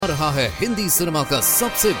रहा है हिंदी सिनेमा का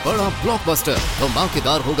सबसे बड़ा ब्लॉकबस्टर।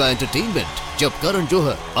 धमाकेदार होगा एंटरटेनमेंट जब करण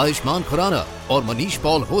जौहर, आयुष्मान खुराना और मनीष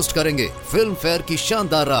पॉल होस्ट करेंगे फिल्म फेयर की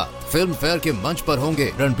शानदार रात। फिल्म फेयर के मंच पर होंगे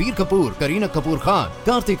रणबीर कपूर, करीना कपूर खान,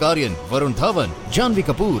 कार्तिक आर्यन, वरुण धवन, जानवी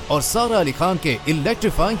कपूर और सारा अली खान के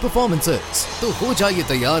इलेक्ट्रीफाइंग परफॉर्मेंसेस। तो हो जाइए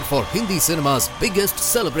तैयार for Hindi cinema's biggest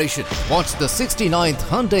celebration. Watch the 69th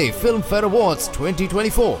Hyundai Film Fair Awards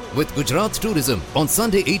 2024 with Gujarat Tourism on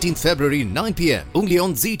Sunday 18th February 9 p.m. only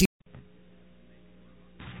on ZT.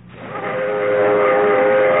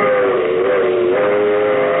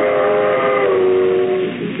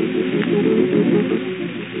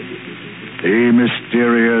 A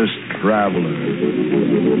mysterious traveler.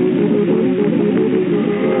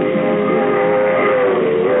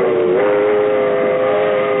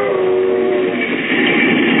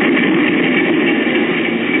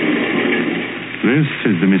 This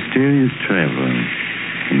is the Mysterious Traveler,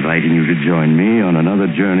 inviting you to join me on another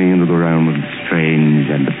journey into the realm of the strange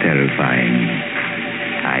and the terrifying.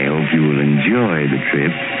 I hope you will enjoy the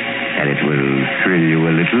trip, and it will thrill you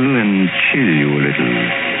a little and chill you a little.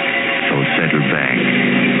 So settle back,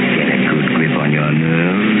 get a good grip on your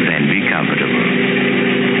nerves, and be comfortable.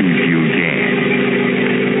 If you can.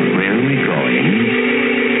 Where are we going?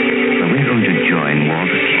 Well, we're going to join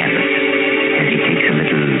Walter Cabot as he takes a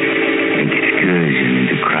little excursion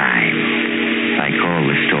into crime. I call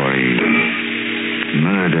the story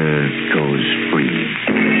Murder Goes Free.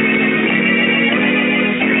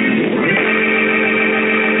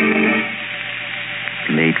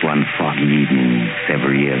 Late one foggy evening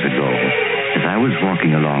several years ago, as I was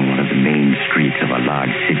walking along one of the main streets of a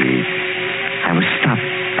large city, I was stopped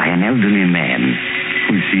by an elderly man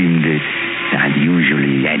who seemed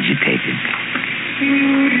unusually agitated.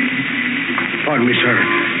 Pardon me, sir.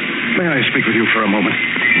 May I speak with you for a moment?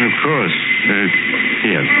 Of course.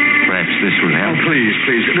 Here, perhaps this will help. Oh, please.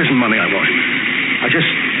 It isn't money I want. I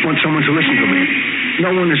just want someone to listen to me.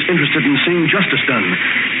 No one is interested in seeing justice done.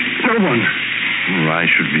 No one. Well, I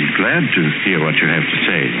should be glad to hear what you have to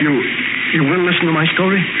say. You will listen to my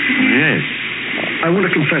story? Yes. I want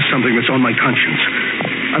to confess something that's on my conscience.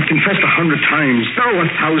 I've confessed 100 times, no,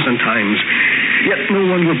 1,000 times. Yet no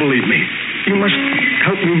one will believe me. You must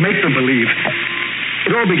help me make them believe.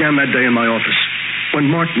 It all began that day in my office when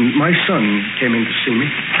Martin, my son, came in to see me.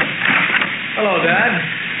 Hello, Dad.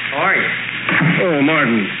 How are you? Oh,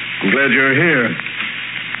 Martin, I'm glad you're here.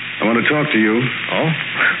 I want to talk to you. Oh?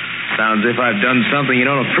 Sounds as if I've done something you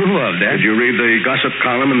don't approve of, Dad. Did you read the gossip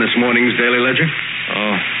column in this morning's Daily Ledger?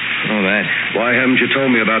 Oh, that. Why haven't you told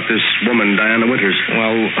me about this woman, Diana Winters?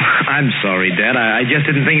 Well, I'm sorry, Dad. I just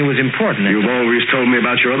didn't think it was important. You've always told me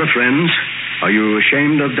about your other friends. Are you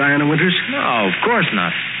ashamed of Diana Winters? No, of course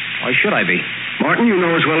not. Why should I be? Martin, you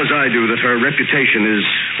know as well as I do that her reputation is,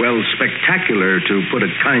 well, spectacular, to put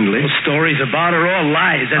it kindly. Those stories about her all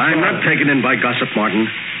lies. I'm not taken in by gossip, Martin.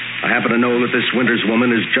 I happen to know that this Winters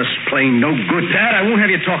woman is just plain no good. Dad, I won't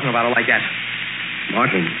have you talking about her like that.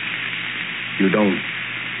 Martin, you don't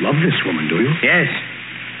love this woman, do you? Yes.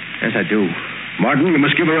 Yes, I do. Martin, you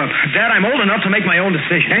must give her up. Dad, I'm old enough to make my own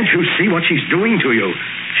decision. Can't you see what she's doing to you?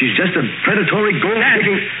 She's just a predatory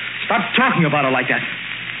gold-digging... Stop talking about her like that.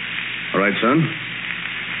 All right, son.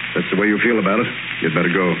 That's the way you feel about it. You'd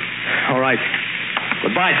better go. All right.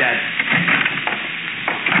 Goodbye, Dad.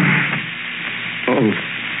 Oh,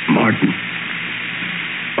 Martin.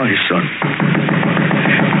 My son.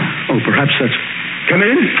 Oh, perhaps that's... Come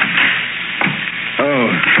in. Oh,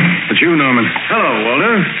 it's you, Norman. Hello,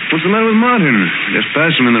 Walter. What's the matter with Martin? Just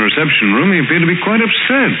passed him in the reception room. He appeared to be quite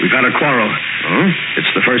upset. We've had a quarrel. Oh?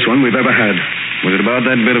 It's the first one we've ever had. Was it about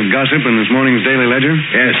that bit of gossip in this morning's Daily Ledger?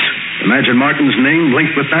 Yes. Imagine Martin's name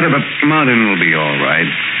linked with that of a... Martin will be all right.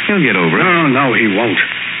 He'll get over it. No, he won't.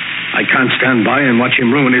 I can't stand by and watch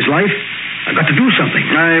him ruin his life. I've got to do something.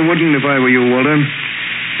 I wouldn't if I were you, Walter.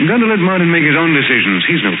 You've got to let Martin make his own decisions.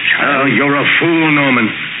 He's no child. Oh, you're a fool, Norman.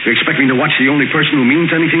 You expect me to watch the only person who means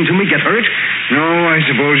anything to me get hurt? No, I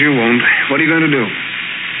suppose you won't. What are you going to do?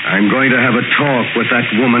 I'm going to have a talk with that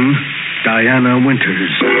woman, Diana Winters.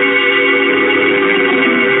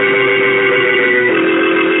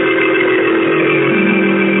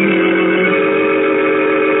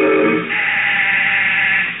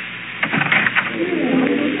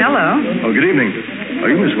 Hello. Oh, good evening. Are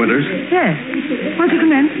you Miss Winters? Yes. Won't you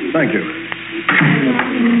come in? Thank you.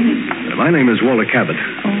 My name is Walter Cabot.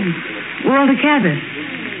 Oh, Walter Cabot.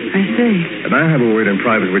 I see. And I have a word in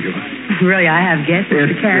private with you. Really, I have guessed,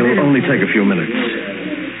 Mr. Cabot. It'll only take a few minutes.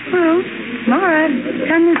 Well, all right.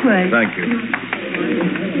 Come this way. Thank you.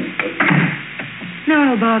 No one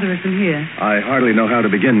will bother us from here. I hardly know how to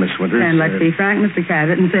begin, Miss Winters. And let's be frank, Mr.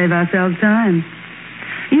 Cabot, and save ourselves time.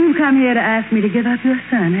 You come here to ask me to give up your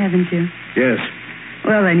son, haven't you? Yes.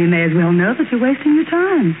 Well, then you may as well know that you're wasting your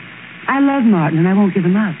time. I love Martin, and I won't give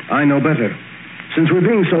him up. I know better. Since we're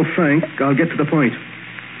being so frank, I'll get to the point.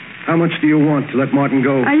 How much do you want to let Martin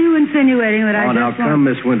go? Are you insinuating that I just now, want... come,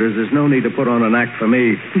 Miss Winters. There's no need to put on an act for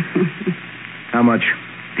me. How much?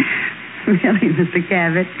 Really, Mr.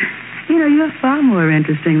 Cabot? You know, you're far more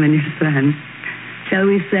interesting than your son. Shall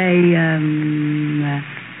we say,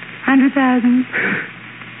 100,000? 100,000?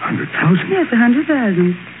 Yes,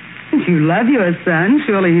 100,000. If you love your son,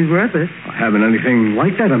 surely he's worth it. I haven't anything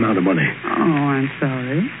like that amount of money. Oh, I'm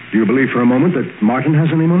sorry. Do you believe for a moment that Martin has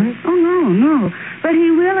any money? Oh, no. But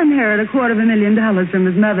he will inherit $250,000 from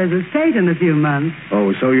his mother's estate in a few months.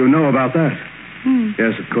 Oh, so you know about that? Hmm.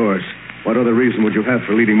 Yes, of course. What other reason would you have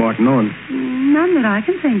for leading Martin on? None that I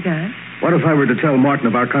can think of. What if I were to tell Martin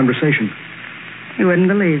of our conversation? He wouldn't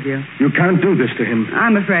believe you. You can't do this to him.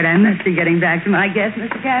 I'm afraid I must be getting back to my guest,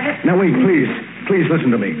 Mr. Cabot. Now, wait, please. Please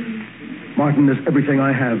listen to me. Martin is everything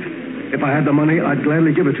I have. If I had the money, I'd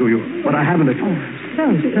gladly give it to you. But I haven't it. Oh, so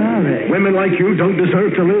sorry. Women like you don't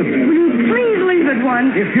deserve to live. Will you please leave at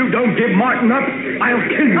once? If you don't give Martin up, I'll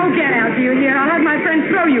kill you. Oh, get out, do you hear? I'll have my friends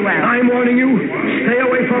throw you out. I'm warning you. Stay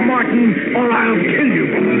away from Martin, or I'll kill you.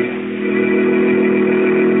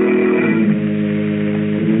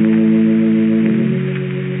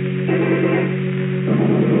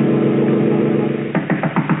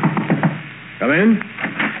 Come in.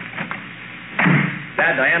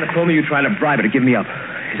 Dad, Diana told me you tried to bribe her to give me up.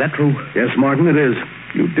 Is that true? Yes, Martin, it is.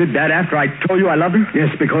 You did that after I told you I loved her?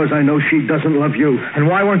 Yes, because I know she doesn't love you. And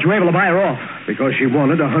why weren't you able to buy her off? Because she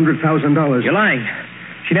wanted $100,000. You're lying.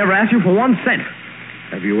 She never asked you for 1 cent.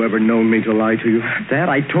 Have you ever known me to lie to you? Dad,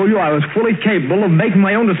 I told you I was fully capable of making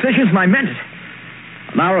my own decisions, and I meant it.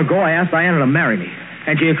 An hour ago, I asked Diana to marry me,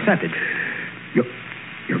 and she accepted.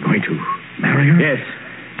 You're going to marry her? Yes,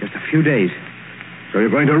 just a few days. So you're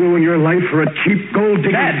going to ruin your life for a cheap gold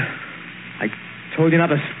digger? Dad, I told you not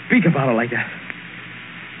to speak about it like that.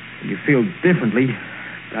 When you feel differently,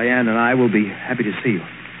 Diane and I will be happy to see you.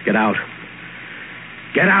 Get out.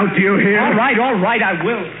 Get out, do you hear? All right, I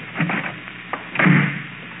will.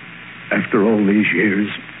 After all these years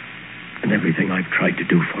and everything I've tried to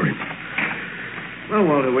do for him. Well,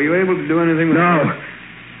 Walter, were you able to do anything with No.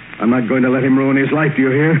 I'm not going to let him ruin his life, do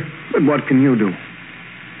you hear? But what can you do?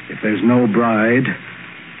 If there's no bride,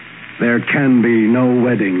 there can be no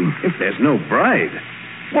wedding. If there's no bride?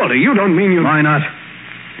 Walter, you don't mean you... Why not?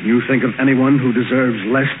 Can you think of anyone who deserves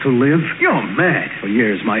less to live? You're mad. For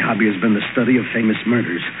years, my hobby has been the study of famous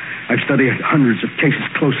murders. I've studied hundreds of cases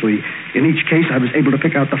closely. In each case, I was able to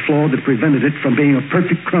pick out the flaw that prevented it from being a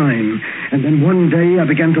perfect crime. And then one day, I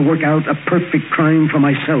began to work out a perfect crime for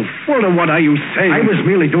myself. Walter, what are you saying? I was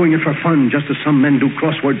merely doing it for fun, just as some men do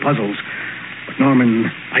crossword puzzles. But, Norman,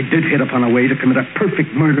 I did hit upon a way to commit a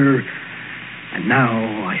perfect murder. And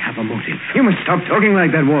now I have a motive. You must stop talking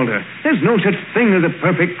like that, Walter. There's no such thing as a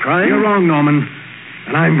perfect crime. You're wrong, Norman.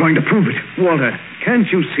 And I'm going to prove it. Walter, can't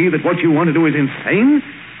you see that what you want to do is insane?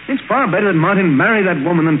 It's far better that Martin marry that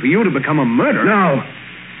woman than for you to become a murderer. No.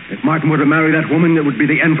 If Martin were to marry that woman, it would be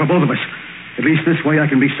the end for both of us. At least this way I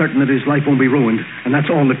can be certain that his life won't be ruined. And that's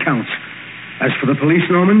all that counts. As for the police,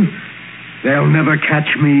 Norman, they'll never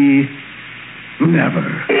catch me. Never.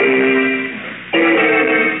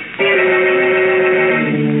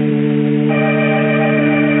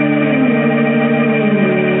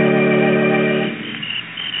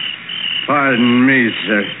 Pardon me,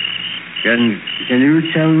 sir. Can you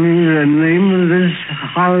tell me the name of this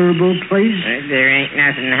horrible place? There ain't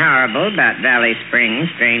nothing horrible about Valley Springs,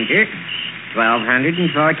 stranger.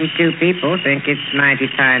 1,242 people think it's a mighty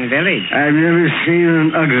fine village. I've never seen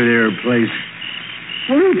an uglier place.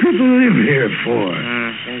 What do people live here for?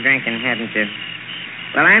 Been drinking, haven't you?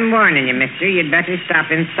 Well, I'm warning you, mister. You'd better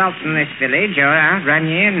stop insulting this village, or I'll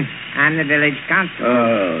run you in. I'm the village constable.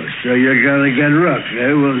 Oh, so you're gonna get rough,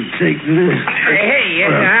 eh? Well, take this. Hey,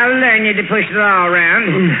 I'll learn you to push the law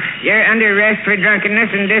around. You're under arrest for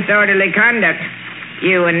drunkenness and disorderly conduct.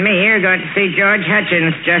 You and me are going to see George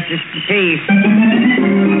Hutchins, Justice of the Peace.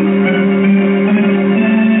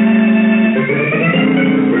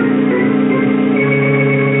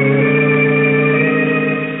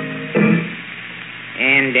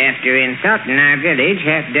 And after insulting our village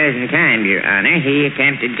half a dozen times, Your Honor, he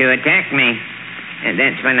attempted to attack me. And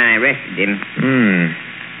that's when I arrested him.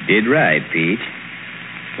 Did right, Pete.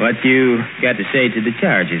 What you got to say to the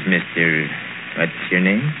charges, Mr. What's your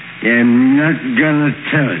name? I'm not gonna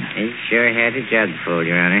tell it. He sure had a jug full,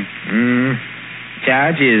 Your Honor.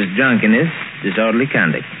 Charge is drunkenness, disorderly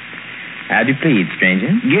conduct. How'd you plead,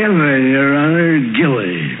 stranger? Gilly, Your Honor,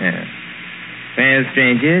 Gilly. Yeah. Well,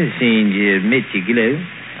 stranger, seeing you admit you glow,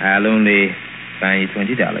 I'll only fine you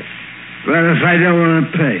 $20. Well, if I don't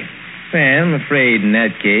want to pay? Well, I'm afraid in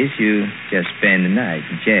that case you just spend the night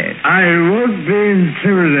in jail. I won't be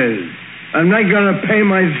intimidated. I'm not going to pay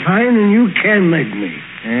my fine, and you can't make me.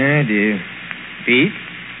 Oh, dear. Pete,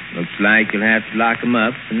 looks like you'll have to lock him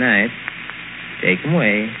up tonight. Take him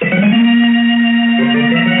away.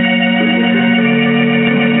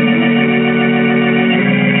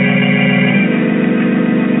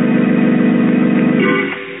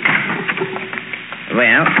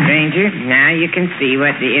 Well, stranger, now you can see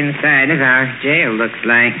what the inside of our jail looks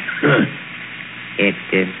like. It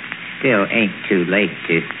still ain't too late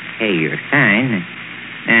to pay your fine.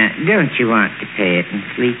 Don't you want to pay it and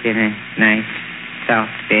sleep in a nice,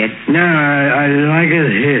 soft bed? No, I like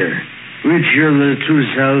it here. Which of the two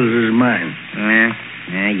cells is mine? Well,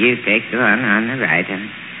 you take the one on the right.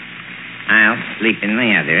 I'll sleep in the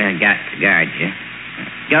other. I got to guard you.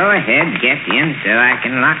 Go ahead, get in so I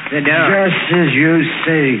can lock the door. Just as you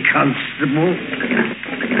say, Constable.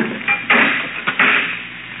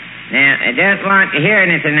 Now, I don't want to hear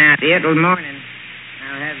anything out here till morning.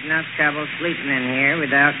 I'll have enough trouble sleeping in here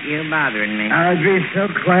without you bothering me. I'll be so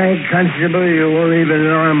quiet, Constable, you won't even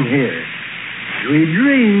know I'm here. Sweet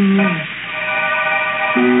dreams.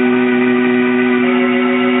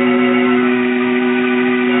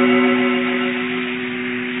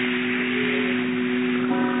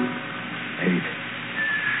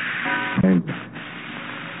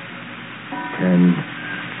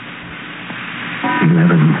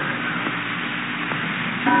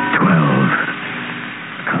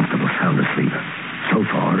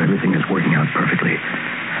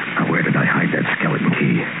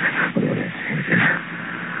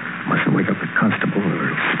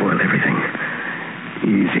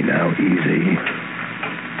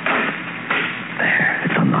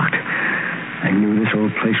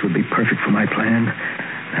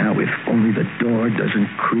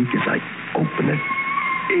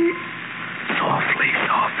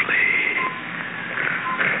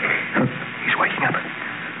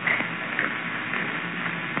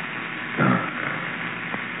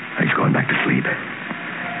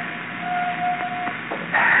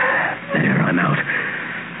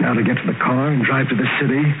 To the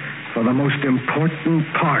city for the most important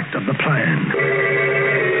part of the plan.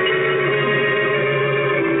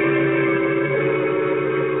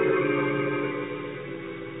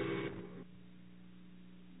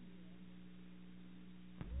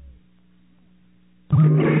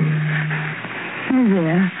 Who's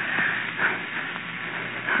there?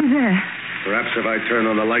 Who's there? Perhaps if I turn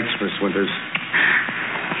on the lights, Miss Winters.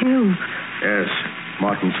 You? Yes,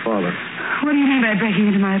 Martin's father. What do you mean by breaking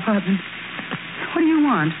into my apartment? What do you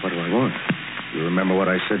want? What do I want? You remember what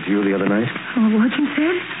I said to you the other night? Oh, what you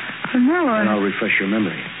said? Oh, no, And I'll refresh your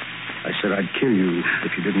memory. I said I'd kill you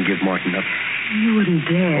if you didn't give Martin up. You wouldn't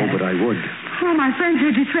dare. Oh, but I would. Oh, my friends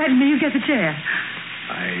heard you threaten me. You get the chair.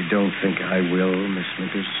 I don't think I will, Miss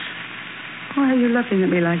Winters. Why are you looking at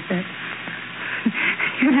me like that?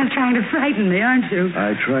 You're just trying to frighten me, aren't you?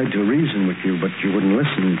 I tried to reason with you, but you wouldn't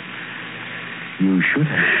listen. You should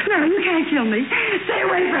have. No, you can't kill me. Stay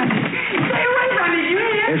away from me. Stay away from me, you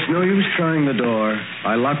hear? It's no use trying the door.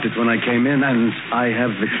 I locked it when I came in, and I have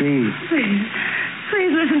the key. Please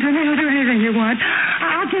listen to me. I'll do anything you want.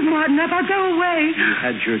 I'll give Martin up. I'll go away. You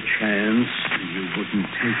had your chance. You wouldn't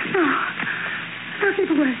take it. No. I'll keep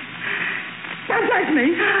away. Don't touch me.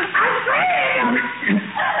 I'm free.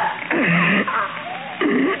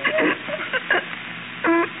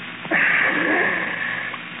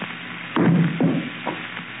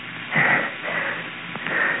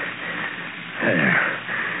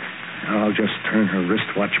 I'll just turn her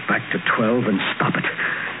wristwatch back to 12 and stop it.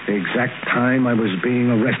 The exact time I was being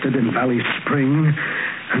arrested in Valley Spring,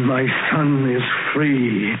 and my son is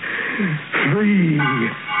free. Free.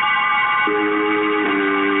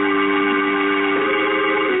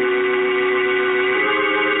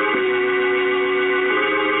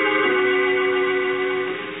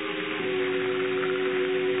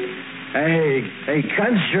 Hey,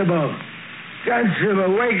 Constable.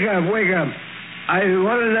 Constable, wake up. I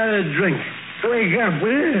want another drink. Wake up,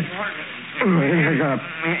 will you? Wake up.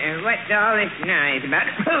 What's all this noise about?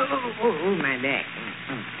 Oh, my back.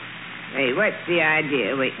 Hey, what's the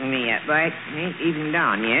idea waking me up, boy? It ain't even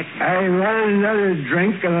dawn yet. I want another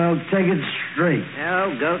drink, and I'll take it straight.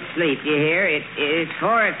 Oh, go to sleep, you hear? It's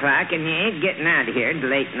 4 o'clock, and you ain't getting out of here till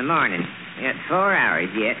late in the morning. You got 4 hours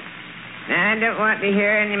yet. Now, I don't want to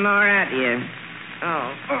hear any more out of you.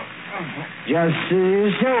 Oh. Just as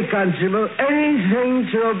you say, Constable. Anything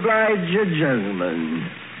to oblige a gentleman.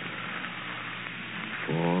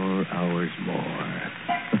 4 hours. hours more.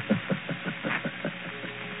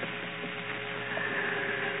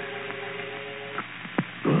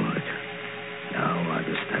 Good. Now I've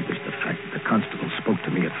established the fact that the constable spoke to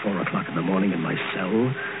me at 4 o'clock in the morning in my cell,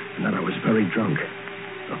 and that I was very drunk.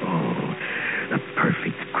 Oh, the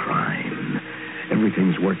perfect crime.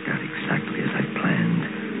 Everything's worked out exactly as I planned.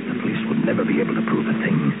 The police will never be able to prove a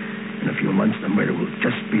thing. In a few months, the murder will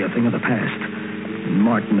just be a thing of the past. And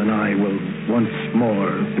Martin and I will once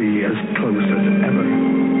more be as close as ever.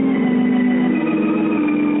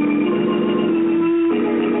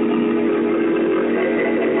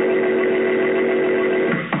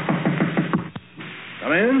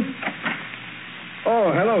 Come in.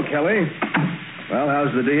 Oh, hello, Kelly. Well,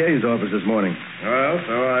 how's the DA's office this morning? Well,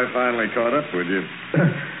 so I finally caught up with you.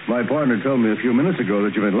 My partner told me a few minutes ago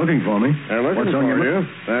that you've been looking for me. Looking What's on for your you?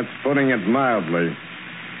 That's putting it mildly.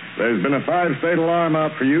 There's been a 5-state alarm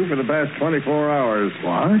out for you for the past 24 hours.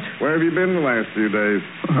 What? Where have you been the last few days?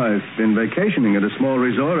 I've been vacationing at a small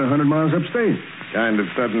resort 100 miles upstate. Kind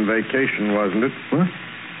of sudden vacation, wasn't it? What?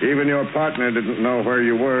 Even your partner didn't know where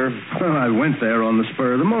you were. Well, I went there on the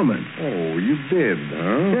spur of the moment. Oh, you did,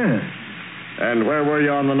 huh? Yeah. And where were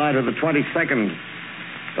you on the night of the 22nd?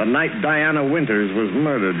 The night Diana Winters was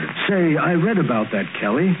murdered. Say, I read about that,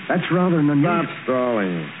 Kelly. That's rather an unusual... Stop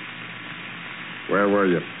stalling. Where were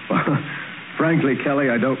you? Frankly, Kelly,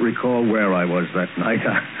 I don't recall where I was that night.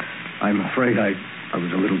 I'm afraid I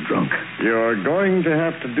was a little drunk. You're going to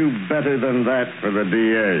have to do better than that for the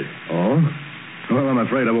DA. Oh? Well, I'm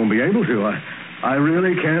afraid I won't be able to. I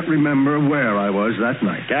really can't remember where I was that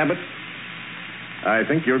night. Cabot, I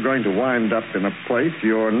think you're going to wind up in a place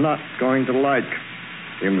you're not going to like.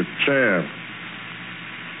 In the chair.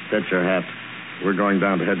 Get your hat. We're going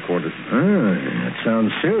down to headquarters. That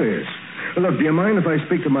sounds serious. Look, do you mind if I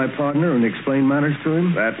speak to my partner and explain matters to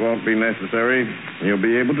him? That won't be necessary. You'll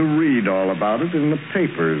be able to read all about it in the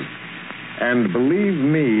papers. And believe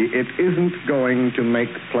me, it isn't going to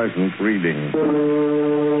make pleasant reading.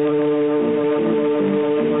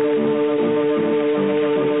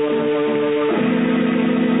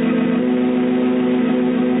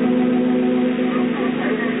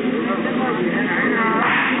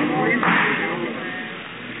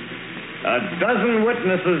 A dozen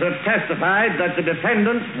witnesses have testified that the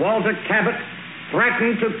defendant, Walter Cabot,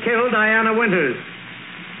 threatened to kill Diana Winters.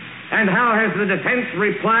 And how has the defense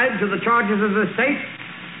replied to the charges of the state?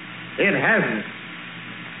 It hasn't.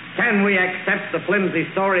 Can we accept the flimsy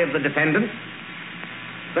story of the defendant?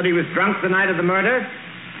 That he was drunk the night of the murder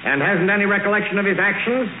and hasn't any recollection of his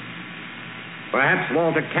actions? Perhaps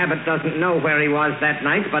Walter Cabot doesn't know where he was that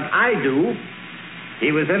night, but I do. He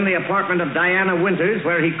was in the apartment of Diana Winters,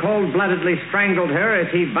 where he cold-bloodedly strangled her as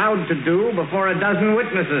he vowed to do before a dozen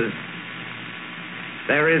witnesses.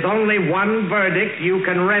 There is only one verdict you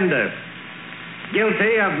can render.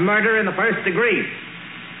 Guilty of murder in the first degree.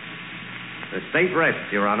 The state rests,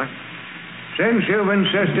 Your Honor. Since you've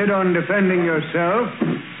insisted on defending yourself,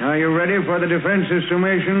 are you ready for the defense's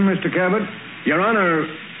summation, Mr. Cabot? Your Honor,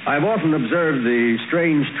 I've often observed the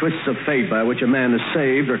strange twists of fate by which a man is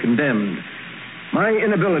saved or condemned. My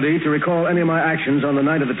inability to recall any of my actions on the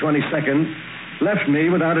night of the 22nd left me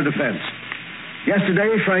without a defense.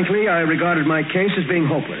 Yesterday, frankly, I regarded my case as being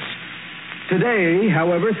hopeless. Today,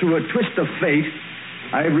 however, through a twist of fate,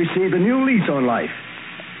 I have received a new lease on life.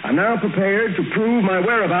 I'm now prepared to prove my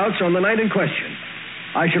whereabouts on the night in question.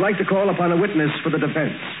 I should like to call upon a witness for the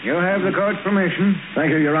defense. You have the court's permission.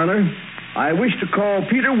 Thank you, Your Honor. I wish to call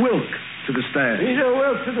Peter Wilk to the stand. Peter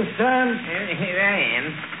Wilk to the stand. Here I am.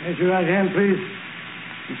 Raise your right hand, please.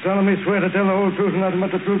 You solemnly swear to tell the whole truth and nothing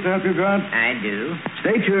but the truth to help you God? I do.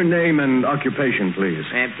 State your name and occupation, please.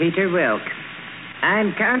 Peter Wilk.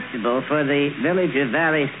 I'm constable for the village of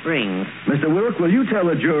Valley Springs. Mr. Wilk, will you tell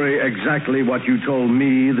the jury exactly what you told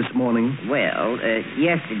me this morning? Well,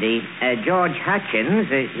 yesterday, George Hutchins,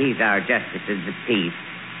 he's our justice of the peace,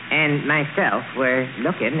 and myself were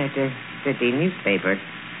looking at a city newspaper.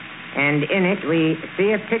 And in it, we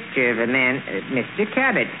see a picture of a man, Mr.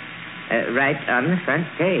 Cabot, right on the front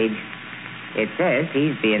page. It says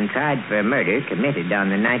he's being tried for a murder committed on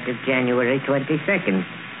the night of January 22nd.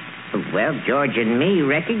 Well, George and me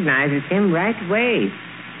recognizes him right away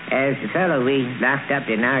as the fellow we locked up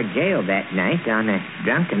in our jail that night on a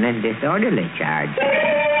drunken and disorderly charge.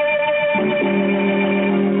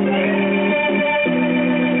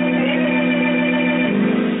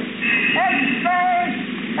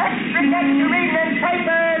 Extra get to reading in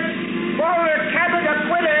papers. Walter Cabot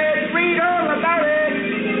acquitted. Read all about it.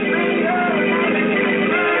 Read all about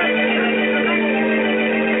it.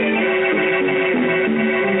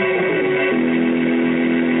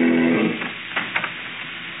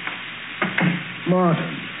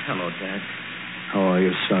 Hello, Dad. How are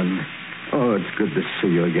you, son? Oh, it's good to see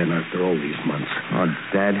you again after all these months. Oh,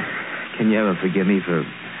 Dad, can you ever forgive me for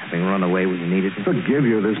having run away when you needed me? Forgive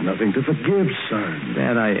you? There's nothing to forgive, son.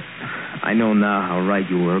 Dad, I know now how right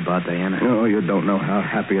you were about Diana. No, you don't know how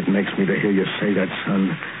happy it makes me to hear you say that,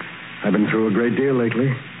 son. I've been through a great deal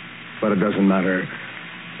lately, but it doesn't matter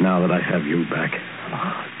now that I have you back.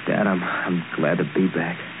 Oh, Dad, I'm glad to be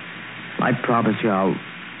back. I promise you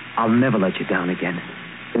I'll never let you down again.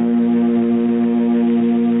 Oh,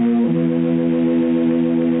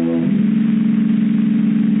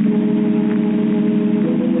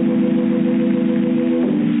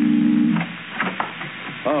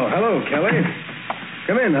 hello, Kelly.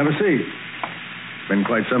 Come in, have a seat. Been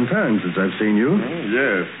quite some time since I've seen you.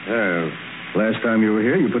 Yes. Last time you were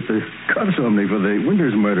here, you put the cuffs on me for the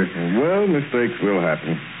Winters murder. Well, mistakes will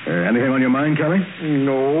happen. Anything on your mind, Kelly?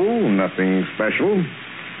 No, nothing special.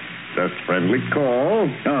 Just friendly call.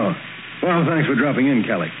 Oh. Well, thanks for dropping in,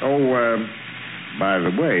 Kelly. Oh, by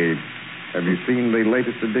the way, have you seen the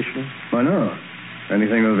latest edition? Why, no.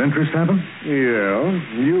 Anything of interest happen? Yeah,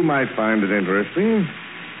 you might find it interesting.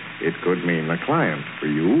 It could mean a client for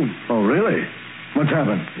you. Oh, really? What's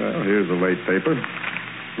happened? Well, here's the late paper.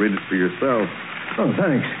 Read it for yourself. Oh,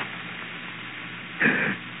 thanks.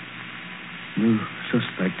 New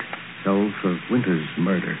suspect held for Winters'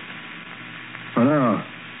 murder. Oh, no.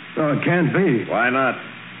 No, it can't be. Why not?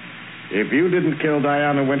 If you didn't kill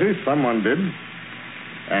Diana Winters, someone did.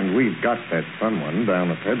 And we've got that someone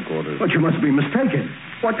down at headquarters. But you must be mistaken.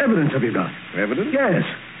 What evidence have you got? Evidence? Yes.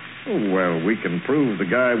 Oh, well, we can prove the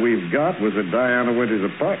guy we've got was at Diana Winters'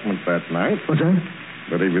 apartment that night. What's that?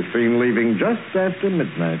 But he was seen leaving just after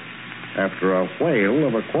midnight, after a whale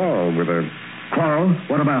of a quarrel with her. Quarrel?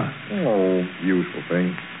 What about? Oh, usual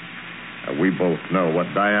thing. We both know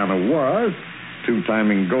what Diana was.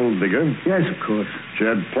 Two-timing gold digger. Yes, of course. She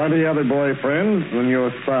had plenty other boyfriends than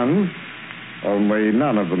your son. Only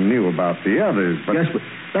none of them knew about the others. But yes, but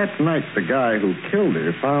that night, the guy who killed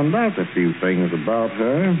her found out a few things about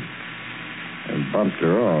her and bumped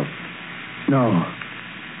her off. No.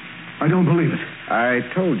 I don't believe it. I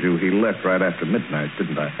told you he left right after midnight,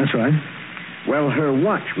 didn't I? That's right. Well, her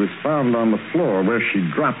watch was found on the floor where she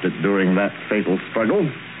dropped it during that fatal struggle.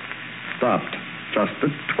 Stopped just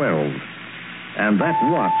at 12. And that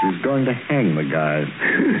watch is going to hang the guy.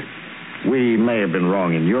 We may have been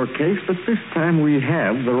wrong in your case, but this time we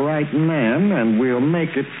have the right man, and we'll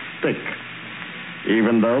make it stick.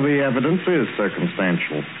 Even though the evidence is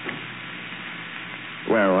circumstantial.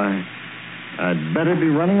 Well, I'd better be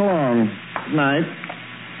running along. Good night.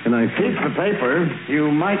 Good night. Keep the paper.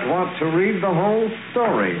 You might want to read the whole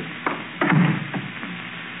story.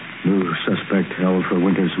 New suspect held for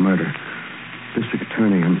Winters' murder. District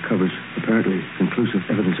attorney uncovers apparently conclusive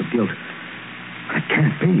evidence of guilt. It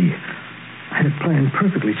can't be. I had it planned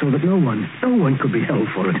perfectly so that no one could be held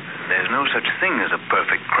for it. There's no such thing as a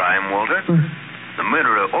perfect crime, Walter. The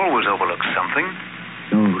murderer always overlooks something.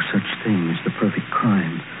 No such thing as the perfect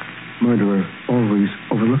crime. Murderer always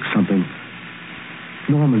overlooks something.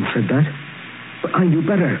 Norman said that, but I knew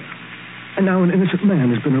better. And now an innocent man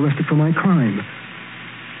has been arrested for my crime.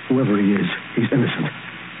 Whoever he is, he's innocent.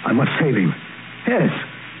 I must save him. Yes,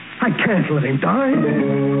 I can't let him die.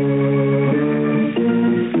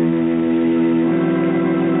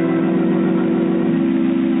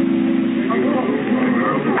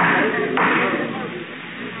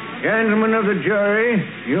 Gentlemen of the jury,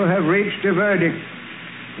 you have reached a verdict.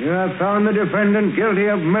 You have found the defendant guilty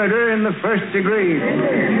of murder in the first degree.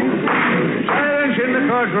 Silence in the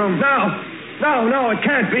courtroom. No, it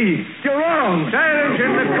can't be. You're wrong. Silence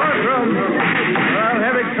in the courtroom. I'll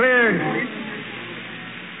have it cleared.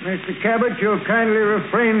 Mr. Cabot, you'll kindly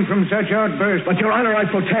refrain from such outbursts. But, Your Honor, I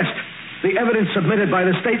protest. The evidence submitted by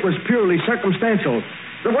the state was purely circumstantial.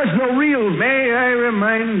 There was no real... May I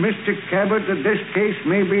remind Mr. Cabot that this case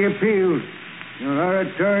may be appealed. Your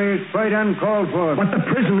oratory is quite uncalled for. But the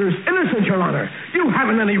prisoner's innocent, Your Honor. You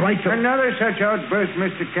haven't any right to... Another such outburst,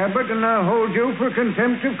 Mr. Cabot, and I'll hold you for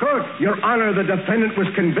contempt of court. Your Honor, the defendant was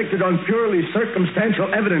convicted on purely circumstantial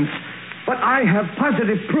evidence. But I have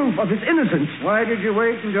positive proof of his innocence. Why did you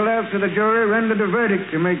wait until after the jury rendered a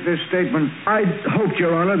verdict to make this statement? I hoped,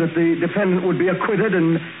 Your Honor, that the defendant would be acquitted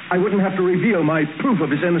and I wouldn't have to reveal my proof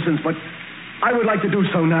of his innocence, but I would like to do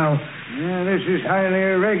so now. This is highly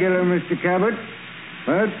irregular, Mr. Cabot.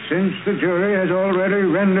 But since the jury has already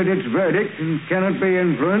rendered its verdict and cannot be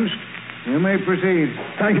influenced, you may proceed.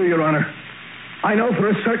 Thank you, Your Honor. I know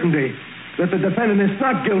for a certainty that the defendant is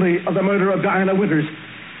not guilty of the murder of Diana Winters,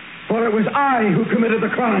 for it was I who committed the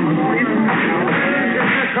crime.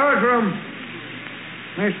 In the courtroom.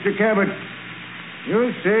 Mr. Cabot,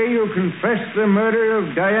 You say you confessed the murder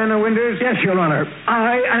of Diana Winters? Yes, Your Honor.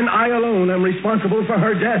 I and I alone am responsible for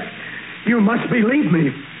her death. You must believe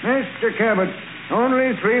me. Mr. Cabot,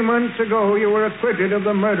 only 3 months ago you were acquitted of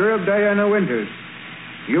the murder of Diana Winters.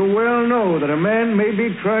 You well know that a man may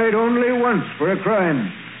be tried only once for a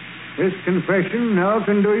crime. This confession now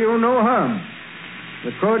can do you no harm.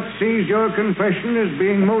 The court sees your confession as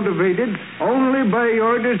being motivated only by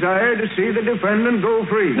your desire to see the defendant go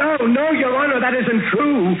free. No, Your Honor, that isn't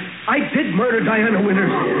true. I did murder Diana Winters.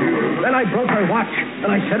 Then I broke her watch, and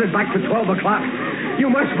I set it back to 12 o'clock. You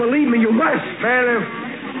must believe me, you must. Bailiff,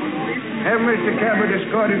 have Mr. Cabot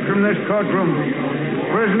escorted from this courtroom.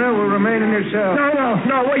 Prisoner will remain in your cell.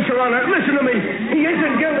 No, wait, Your Honor. Listen to me. He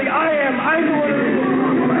isn't guilty. I am. I'm the one who...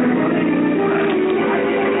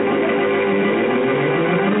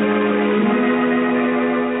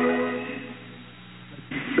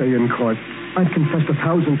 Stay in court. I've confessed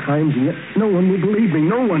 1,000 times, and yet no one will believe me.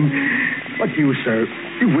 No one. But you, sir,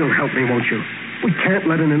 you will help me, won't you? We can't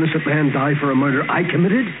let an innocent man die for a murder I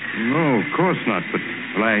committed. No, of course not, but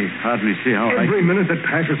I hardly see how Every minute that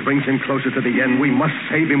passes brings him closer to the end. We must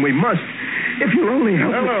save him. We must. If you'll only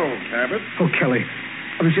help Hello, me... Cabot. Oh, Kelly,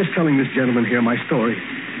 I was just telling this gentleman here my story.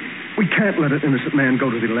 We can't let an innocent man go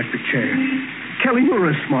to the electric chair. Kelly, you're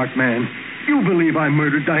a smart man. You believe I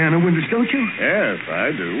murdered Diana Winters, don't you? Yes, I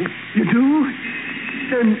do. You do?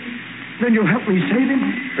 Then you'll help me save him?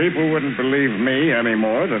 People wouldn't believe me any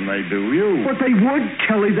more than they do you. But they would,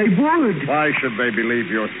 Kelly, they would. Why should they believe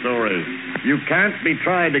your story? You can't be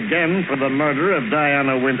tried again for the murder of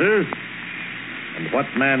Diana Winters. And what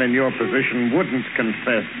man in your position wouldn't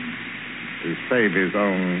confess to save his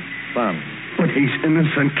own son? But he's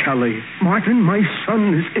innocent, Kelly. Martin, my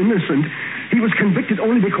son is innocent. He was convicted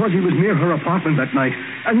only because he was near her apartment that night.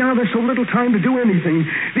 And now there's so little time to do anything.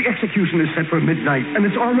 The execution is set for midnight, and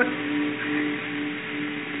it's already...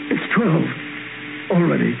 It's 12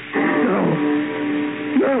 already.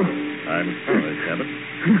 No. I'm sorry, Cabot.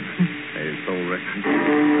 May his soul rest in peace.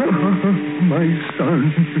 My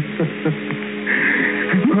son.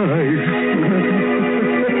 My son.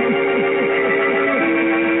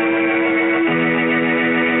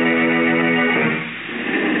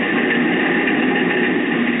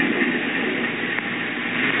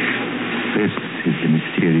 This is the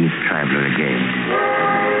mysterious traveler again.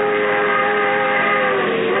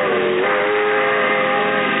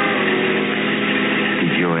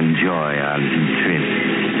 Did you enjoy our little trip?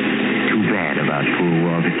 Too bad about poor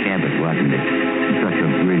Walter Cabot, wasn't it? Such a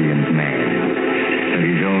brilliant man. But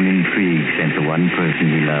his own intrigue sent the one person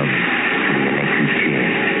he loved to the electric chair.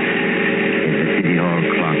 As the city hall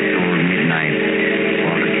clock tolled midnight,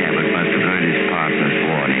 Walter Cabot must have heard his partner's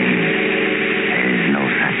warning. There is no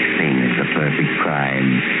such thing as a perfect crime.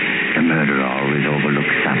 The murderer always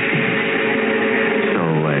overlooks something. So,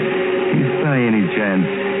 if by any chance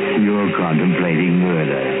you're contemplating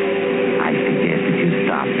murder, I suggest that you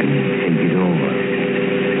stop and think it over.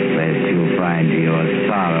 Lest you'll find to your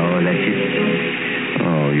sorrow that you...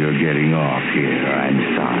 Oh, you're getting off here. I'm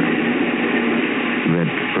sorry. But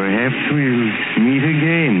perhaps we'll meet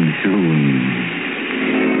again soon.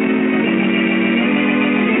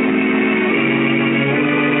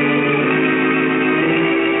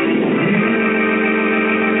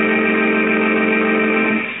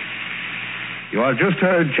 You have just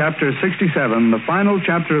heard Chapter 67, the final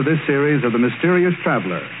chapter of this series of The Mysterious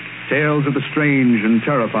Traveler, Tales of the Strange and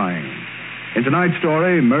Terrifying. In tonight's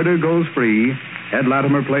story, Murder Goes Free, Ed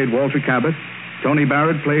Latimer played Walter Cabot, Tony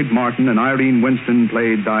Barrett played Martin, and Irene Winston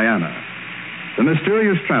played Diana. The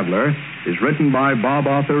Mysterious Traveler is written by Bob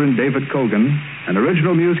Arthur and David Colgan, and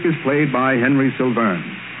original music is played by Henry Silverne.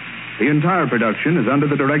 The entire production is under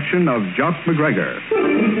the direction of Jock McGregor.